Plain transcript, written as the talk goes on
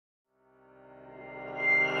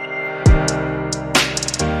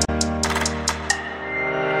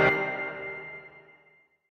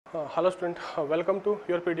Hello student, welcome to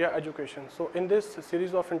your PDA education. So in this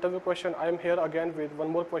series of interview question, I am here again with one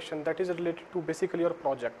more question that is related to basically your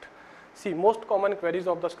project. See, most common queries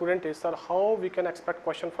of the student is, sir, how we can expect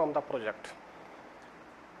question from the project.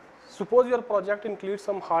 Suppose your project includes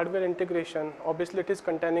some hardware integration, obviously it is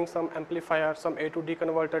containing some amplifier, some A to D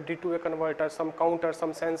converter, D to A converter, some counter,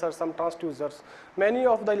 some sensors, some transducers. Many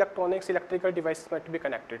of the electronics, electrical devices might be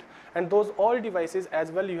connected, and those all devices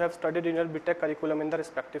as well you have studied in your B.Tech curriculum in the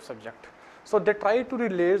respective subject. So they try to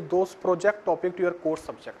relate those project topic to your course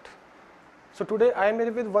subject. So today I am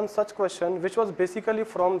here with one such question which was basically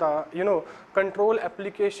from the control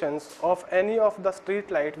applications of any of the street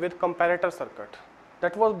light with comparator circuit.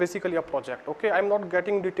 That was basically a project. Okay, I am not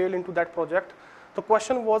getting detail into that project. The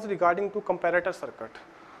question was regarding to comparator circuit.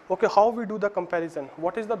 Okay, how we do the comparison?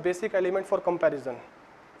 What is the basic element for comparison?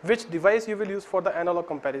 Which device you will use for the analog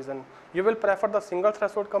comparison? You will prefer the single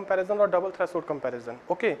threshold comparison or double threshold comparison?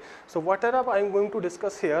 Okay, so whatever I am going to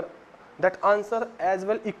discuss here, that answer as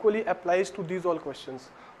well equally applies to these all questions.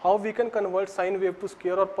 How we can convert sine wave to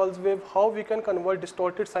square or pulse wave, how we can convert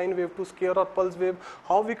distorted sine wave to square or pulse wave,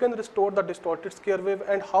 how we can restore the distorted square wave,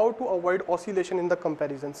 and how to avoid oscillation in the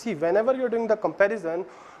comparison. See, whenever you are doing the comparison,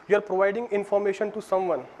 you are providing information to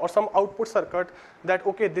someone or some output circuit that,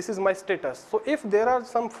 okay, this is my status. So if there are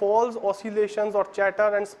some false oscillations or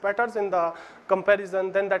chatter and spatters in the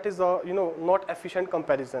comparison, then that is a not efficient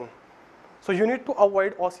comparison. So you need to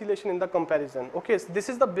avoid oscillation in the comparison. Okay, so this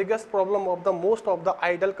is the biggest problem of the most of the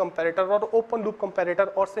idle comparator or open loop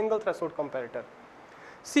comparator or single threshold comparator.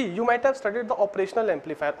 See, you might have studied the operational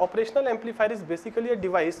amplifier. Operational amplifier is basically a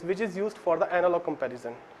device which is used for the analog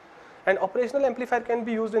comparison. And operational amplifier can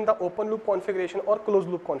be used in the open loop configuration or closed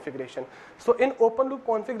loop configuration. So in open loop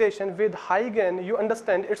configuration with high gain, you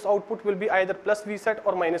understand its output will be either plus Vset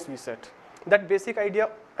or minus Vset. That basic idea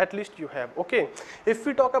at least you have. Okay, if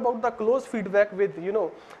we talk about the closed feedback with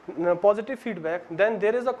positive feedback, then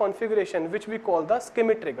there is a configuration which we call the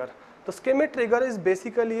schemic trigger. The schemic trigger is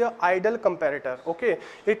basically a idle comparator. Okay,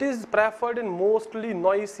 it is preferred in mostly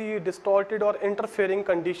noisy, distorted or interfering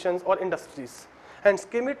conditions or industries. And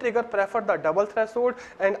schemic trigger prefer the double threshold,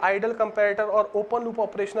 and idle comparator or open loop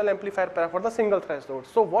operational amplifier prefer the single threshold.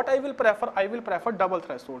 So what I will prefer double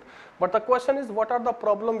threshold. But the question is, what are the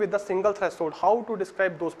problem with the single threshold? How to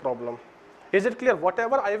describe those problem? Is it clear?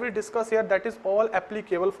 Whatever I will discuss here, that is all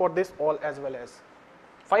applicable for this all as well as.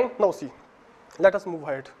 Fine. Now see, let us move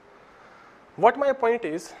ahead. What my point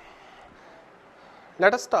is,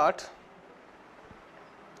 let us start.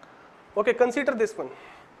 Okay, consider this one.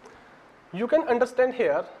 You can understand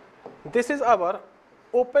here, this is our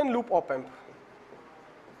open loop op amp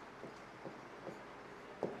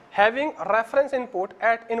having reference input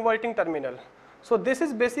at inverting terminal. So this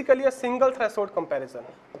is basically a single threshold comparison.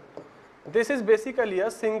 This is basically a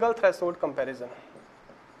single threshold comparison.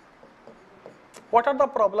 What are the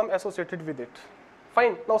problems associated with it?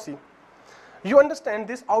 Fine, now see. You understand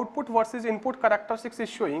this output versus input characteristics is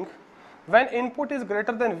showing when input is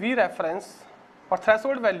greater than V reference or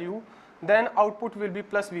threshold value, then output will be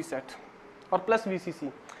plus Vset or plus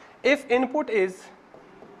VCC. If input is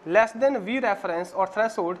less than V reference or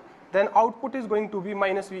threshold, then output is going to be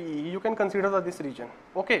minus VE. You can consider this region.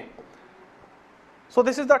 Okay. So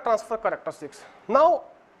this is the transfer characteristics. Now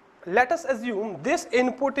let us assume this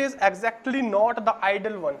input is exactly not the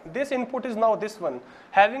idle one. This input is now this one,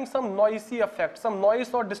 having some noisy effect, some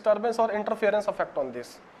noise or disturbance or interference effect on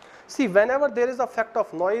this. See, whenever there is effect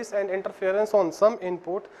of noise and interference on some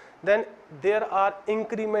input, then there are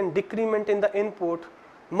increment, decrement in the input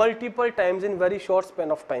multiple times in very short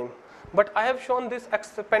span of time. But I have shown this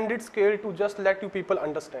expanded scale to just let you people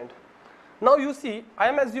understand. Now you see, I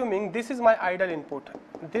am assuming this is my idle input.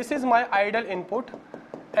 This is my idle input,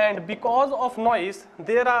 and because of noise,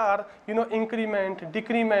 there are increment,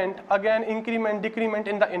 decrement, again increment, decrement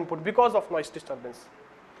in the input because of noise disturbance.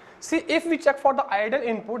 See, if we check for the idle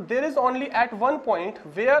input, there is only at one point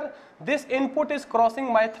where this input is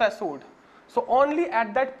crossing my threshold. So only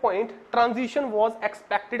at that point transition was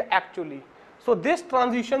expected actually. So this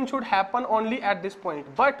transition should happen only at this point.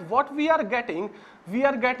 But what we are getting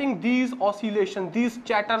these oscillations, these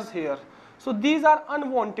chatters here. So these are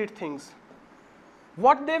unwanted things.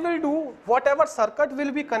 What they will do, whatever circuit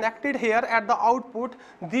will be connected here at the output,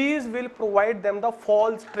 these will provide them the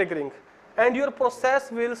false triggering. And your process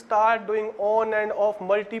will start doing on and off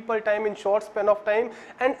multiple time in short span of time,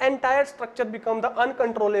 and entire structure become the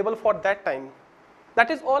uncontrollable for that time. That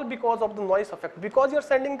is all because of the noise effect, because you are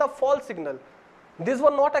sending the false signal. This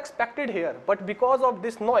was not expected here, but because of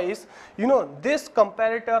this noise, this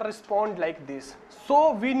comparator respond like this.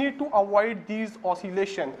 So we need to avoid these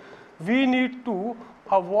oscillation. We need to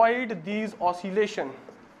avoid these oscillation.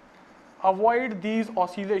 Avoid these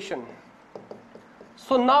oscillation.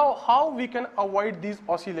 So now how we can avoid these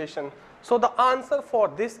oscillation? So the answer for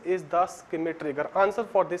this is the schemic trigger. Answer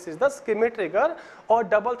for this is the schemic trigger or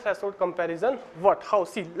double threshold comparison. What? How?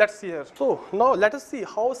 See, let's see here. So now let us see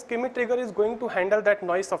how schemic trigger is going to handle that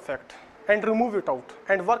noise effect and remove it out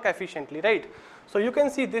and work efficiently, right? So you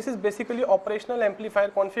can see this is basically operational amplifier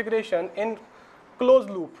configuration in closed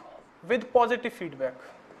loop with positive feedback.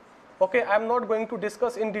 Okay, I am not going to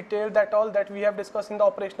discuss in detail that all that we have discussed in the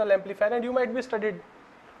operational amplifier, and you might be studied.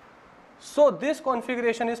 So this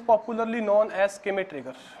configuration is popularly known as schemic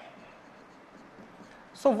trigger.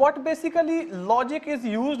 So what basically logic is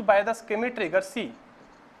used by the schemic trigger? See,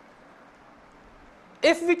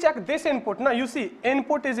 if we check this input, now you see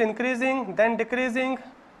input is increasing, then decreasing,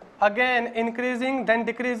 again increasing, then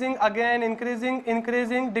decreasing, again increasing,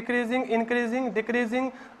 increasing, decreasing, increasing,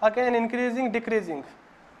 decreasing, again increasing, decreasing.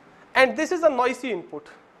 And this is a noisy input.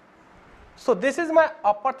 So this is my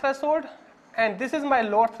upper threshold and this is my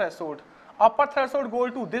lower threshold. Upper threshold go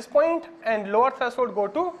to this point and lower threshold go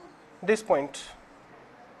to this point.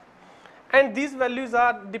 And these values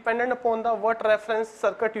are dependent upon the what reference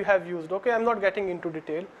circuit you have used. Okay, I am not getting into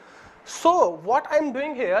detail. So what I am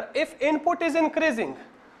doing here, if input is increasing,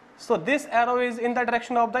 so this arrow is in the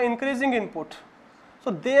direction of the increasing input.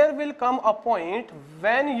 So there will come a point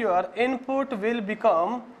when your input will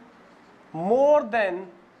become more than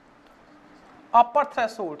upper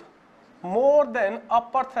threshold, more than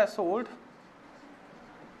upper threshold,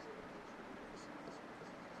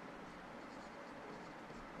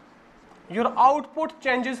 your output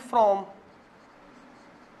changes from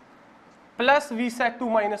plus Vset to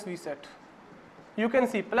minus Vset. You can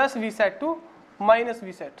see plus Vset to minus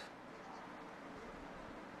Vset.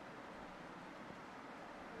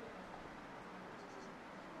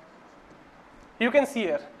 You can see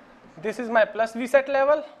here, this is my plus Vset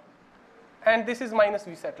level and this is minus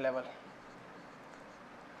Vset level.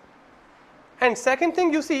 And second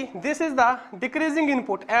thing you see, this is the decreasing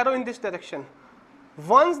input, arrow in this direction.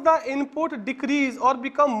 Once the input decrease or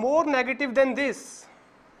become more negative than this,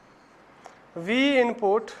 V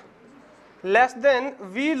input less than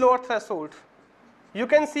V lower threshold, you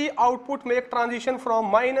can see output make transition from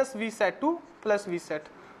minus Vset to plus Vset,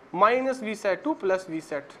 minus Vset to plus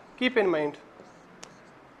Vset. Keep in mind,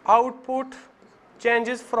 output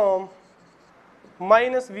changes from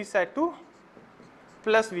minus Vset to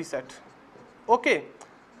plus Vset. Okay,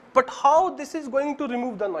 but how this is going to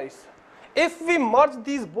remove the noise? If we merge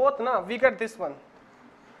these both, now we get this one.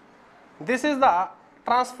 This is the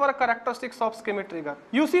transfer characteristics of schemic trigger.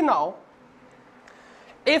 You see now,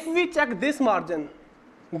 if we check this margin,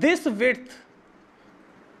 this width,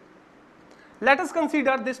 let us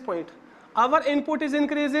consider this point. Our input is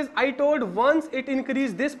increases. I told once it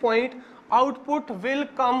increase this point, output will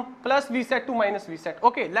come plus Vset to minus Vset.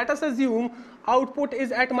 Okay, let us assume output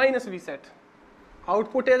is at minus Vset.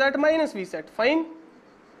 Output is at minus Vset, fine.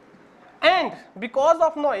 And because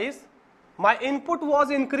of noise, my input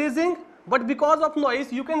was increasing, but because of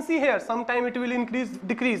noise, you can see here, sometime it will increase,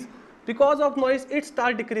 decrease. Because of noise, it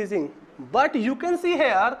start decreasing. But you can see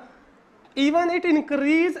here, even it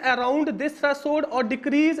increase around this threshold or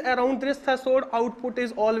decrease around this threshold, output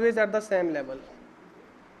is always at the same level.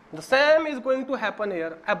 The same is going to happen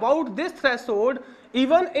here. About this threshold,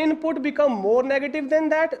 even input become more negative than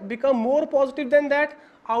that, become more positive than that,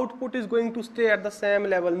 output is going to stay at the same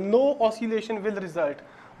level. No oscillation will result.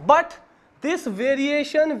 But this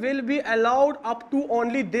variation will be allowed up to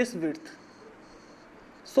only this width.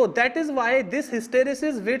 So that is why this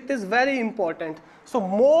hysteresis width is very important. So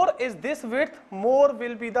more is this width, more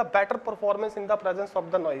will be the better performance in the presence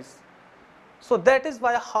of the noise. So that is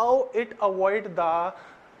why how it avoid the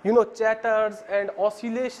chatters and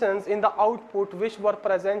oscillations in the output which were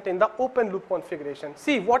present in the open loop configuration.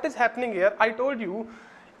 See what is happening here. I told you,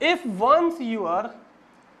 if once your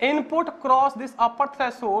input cross this upper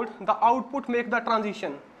threshold, the output make the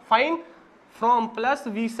transition, fine, from plus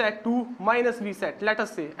Vset to minus Vset, let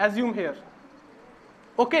us say, assume here.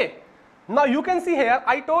 Okay, now you can see here,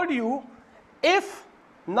 I told you, if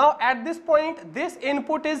now at this point this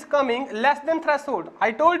input is coming less than threshold,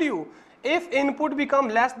 I told you, if input become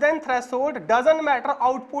less than threshold, doesn't matter,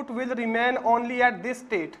 output will remain only at this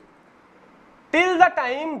state. Till the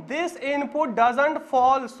time this input doesn't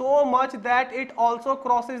fall so much that it also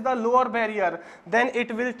crosses the lower barrier, then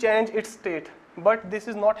it will change its state. But this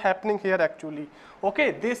is not happening here actually.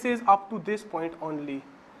 Okay, this is up to this point only.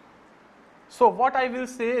 So what I will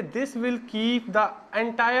say, this will keep the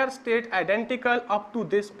entire state identical up to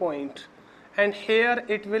this point. and here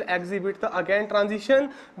it will exhibit the again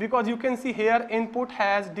transition, because you can see here input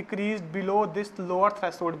has decreased below this lower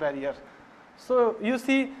threshold barrier. So you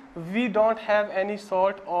see we don't have any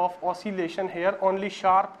sort of oscillation here, only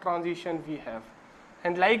sharp transition we have.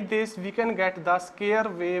 And like this we can get the scare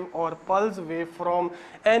wave or pulse wave from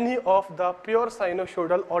any of the pure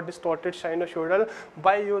sinusoidal or distorted sinusoidal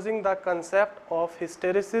by using the concept of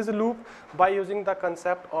hysteresis loop, by using the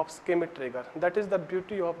concept of schemic trigger. That is the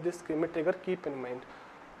beauty of this schemic trigger, keep in mind.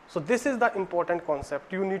 So this is the important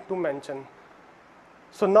concept you need to mention.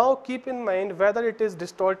 So now keep in mind, whether it is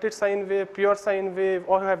distorted sine wave, pure sine wave,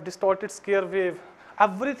 or you have distorted scare wave,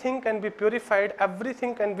 everything can be purified,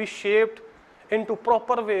 everything can be shaped into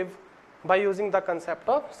proper wave by using the concept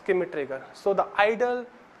of schemic trigger. So the ideal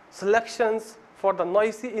selections for the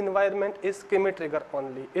noisy environment is schemic trigger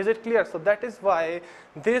only. Is it clear? So that is why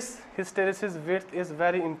this hysteresis width is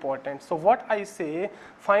very important. So what I say,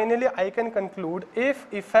 finally I can conclude, if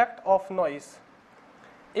effect of noise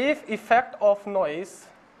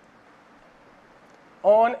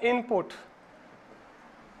on input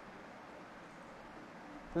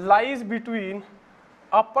lies between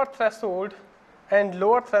upper threshold and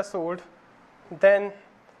lower threshold, then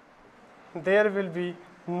there will be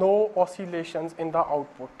no oscillations in the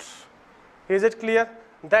output. Is it clear?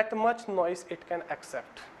 That much noise it can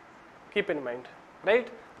accept. Keep in mind, right?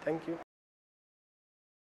 Thank you.